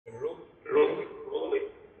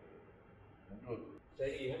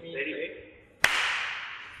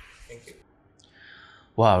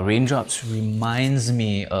Wow, Raindrops reminds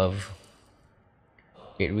me of,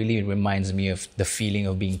 it really reminds me of the feeling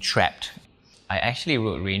of being trapped. I actually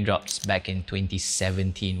wrote Raindrops back in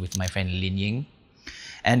 2017 with my friend Lin Ying.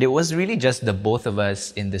 And it was really just the both of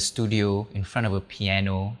us in the studio in front of a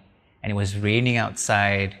piano, and it was raining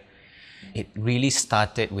outside. It really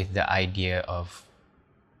started with the idea of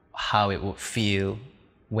how it would feel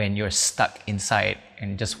when you're stuck inside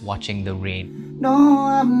and just watching the rain. No,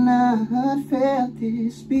 I've not felt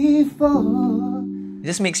this before. It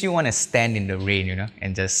just makes you want to stand in the rain,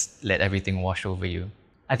 and just let everything wash over you.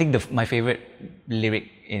 I think my favorite lyric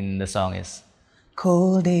in the song is,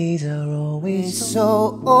 cold days are always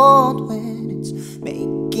so old when it's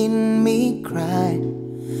making me cry.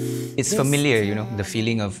 It's familiar, the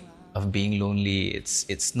feeling of being lonely.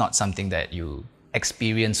 It's not something that you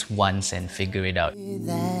experience once and figure it out.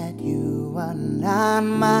 That you are not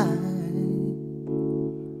mine.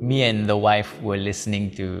 Me and the wife were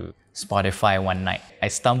listening to Spotify one night. I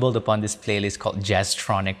stumbled upon this playlist called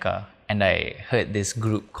Jazztronica, and I heard this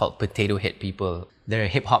group called Potato Head People. They're a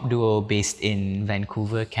hip-hop duo based in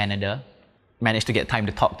Vancouver, Canada. Managed to get time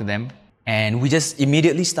to talk to them, and we just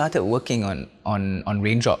immediately started working on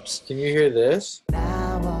Raindrops. Can you hear this?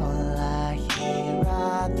 Now all I hear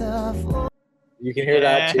are the You can hear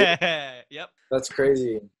that too? Yep. That's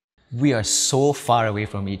crazy. We are so far away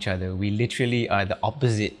from each other. We literally are the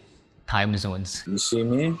opposite time zones. You see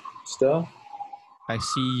me still? I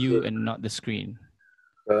see you and not the screen.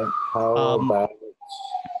 But how about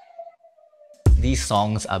These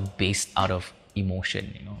songs are based out of emotion,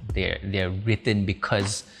 They're written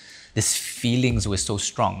because these feelings were so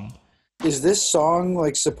strong. is this song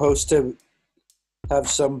like supposed to have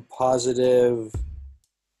some positive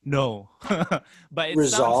No. But it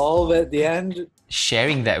resolve at the end?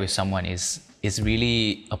 Sharing that with someone is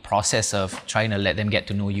really a process of trying to let them get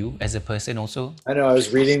to know you as a person also. I know, I was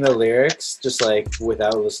reading the lyrics just like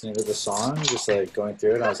without listening to the song, just like going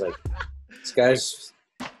through it, and I was like, this guy's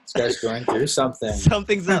going through something.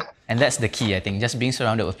 Something's up. And that's the key, I think, just being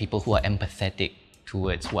surrounded with people who are empathetic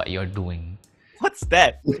towards what you're doing. What's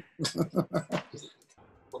that?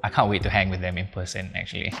 I can't wait to hang with them in person,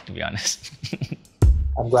 actually, to be honest.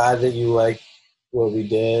 I'm glad that you liked what we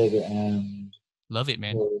did, and Love it,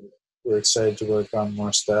 man. we're excited to work on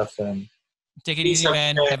more stuff. And Take it easy,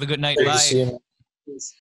 man. Have a good night. great to Bye. see you.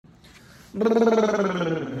 Peace.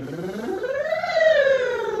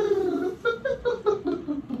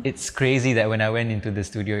 It's crazy that when I went into the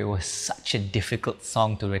studio, it was such a difficult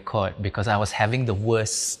song to record because I was having the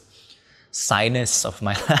worst sinus of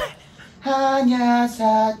my life. hanya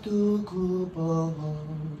satu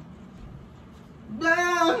pohon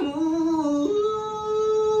bambu.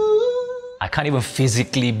 I can't even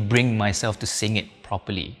physically bring myself to sing it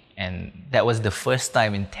properly. And that was the first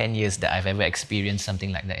time in 10 years that I've ever experienced something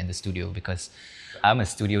like that in the studio because I'm a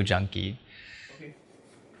studio junkie.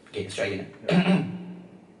 Okay, let's try again.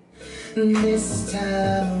 This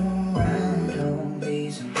time around, don't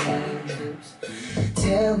be so raindrops.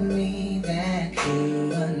 Tell me that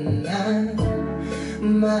you are not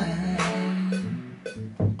mine.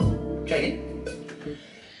 Try again.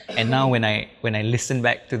 And now when I listen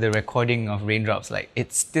back to the recording of Raindrops, like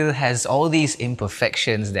it still has all these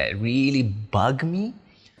imperfections that really bug me.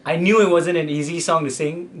 I knew it wasn't an easy song to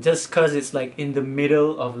sing just because it's like in the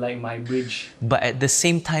middle of like my bridge. But at the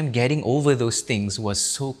same time, getting over those things was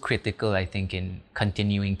so critical, I think, in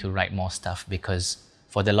continuing to write more stuff because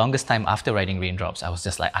for the longest time after writing Raindrops, I was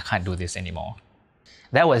just like, I can't do this anymore.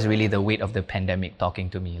 That was really the weight of the pandemic talking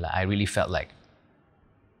to me. Like I really felt like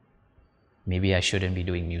maybe I shouldn't be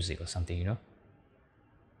doing music or something,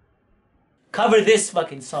 Cover this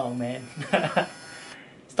fucking song, man.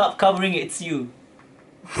 Stop covering it, it's you.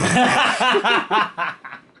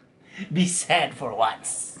 Be sad for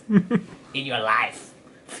once in your life.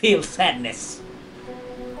 Feel sadness.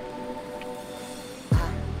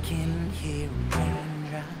 I can hear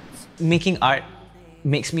raindrops. Making art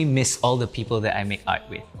makes me miss all the people that I make art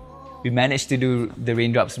with. We managed to do the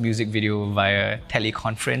Raindrops music video via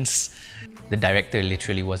teleconference. The director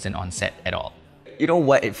literally wasn't on set at all. You know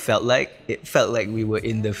what it felt like? It felt like we were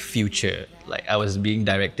in the future. Like I was being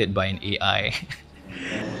directed by an AI.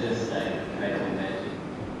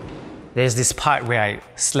 There's this part where I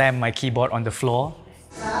slam my keyboard on the floor.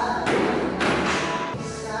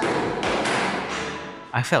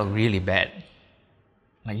 I felt really bad.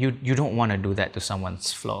 Like you don't want to do that to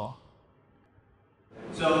someone's floor.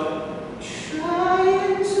 So,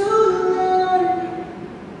 trying to learn,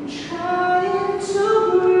 trying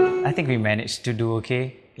to breathe. I think we managed to do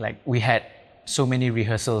okay. Like we had so many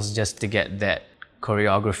rehearsals just to get that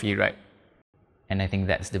choreography right. And I think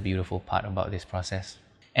that's the beautiful part about this process.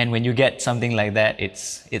 And when you get something like that,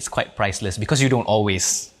 it's quite priceless because you don't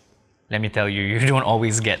always, let me tell you, you don't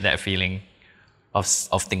always get that feeling of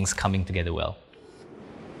things coming together well.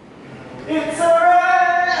 It's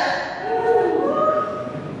alright!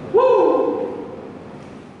 Woo!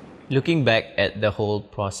 Looking back at the whole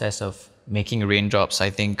process of making Raindrops, I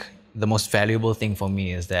think the most valuable thing for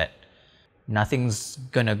me is that nothing's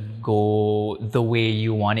gonna go the way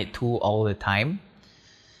you want it to all the time.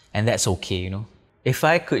 And that's okay, you know. If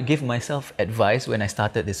I could give myself advice when I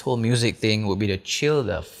started this whole music thing, would be to chill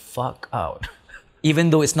the fuck out. Even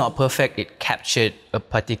though it's not perfect, it captured a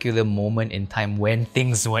particular moment in time when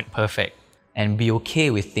things weren't perfect. And be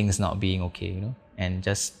okay with things not being okay, you know? And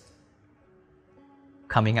just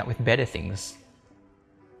coming up with better things.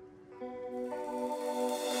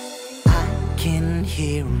 I can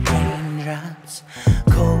hear raindrops.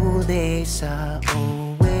 Cold days are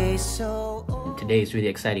always so. Today is really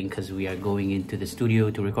exciting because we are going into the studio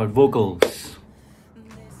to record vocals.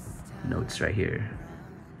 Notes right here.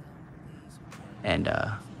 And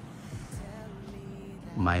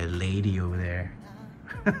my lady over there.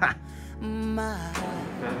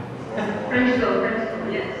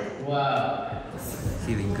 Yes. Wow.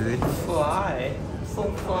 Feeling good? Fly.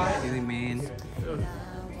 So fly. Feeling mean.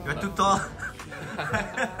 You're too tall.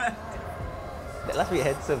 That last bit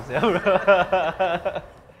handsome, bro.